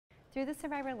Through the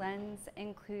Survivor Lens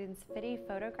includes 50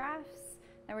 photographs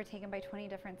that were taken by 20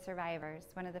 different survivors,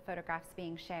 one of the photographs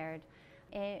being shared.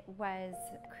 It was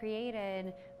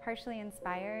created partially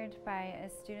inspired by a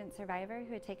student survivor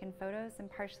who had taken photos and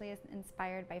partially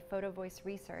inspired by photo voice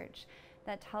research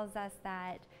that tells us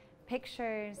that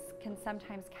pictures can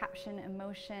sometimes caption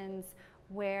emotions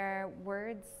where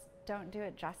words don't do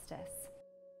it justice.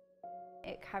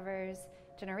 It covers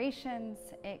generations,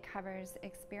 it covers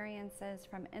experiences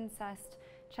from incest,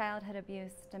 childhood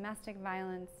abuse, domestic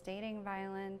violence, dating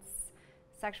violence,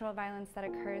 sexual violence that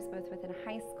occurs both within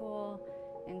high school,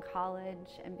 in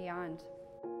college, and beyond.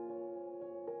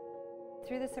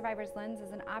 Through the Survivor's Lens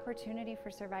is an opportunity for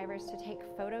survivors to take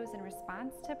photos in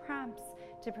response to prompts,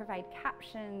 to provide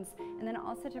captions, and then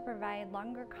also to provide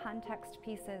longer context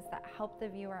pieces that help the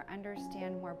viewer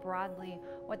understand more broadly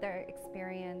what their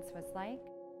experience was like.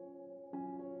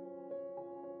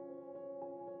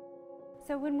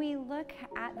 So when we look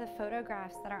at the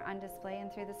photographs that are on display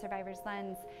and through the Survivor's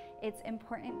Lens, it's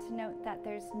important to note that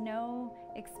there's no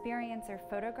experience or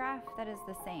photograph that is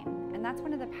the same. And that's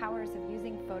one of the powers of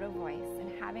using photo voice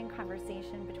and having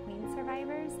conversation between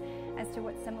survivors as to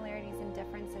what similarities and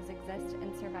differences exist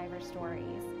in survivor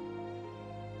stories.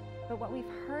 But what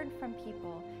we've heard from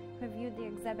people who have viewed the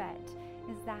exhibit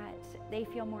is that they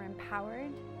feel more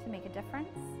empowered to make a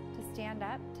difference, to stand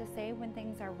up, to say when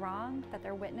things are wrong that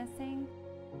they're witnessing.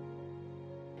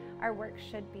 Our work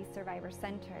should be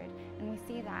survivor-centered, and we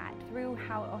see that through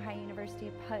how Ohio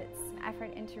University puts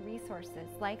effort into resources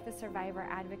like the Survivor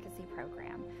Advocacy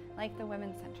Program, like the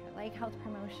Women's Center, like health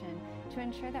promotion, to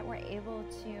ensure that we're able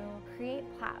to create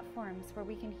platforms where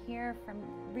we can hear from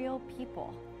real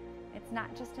people. It's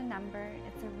not just a number,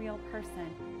 it's a real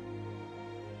person.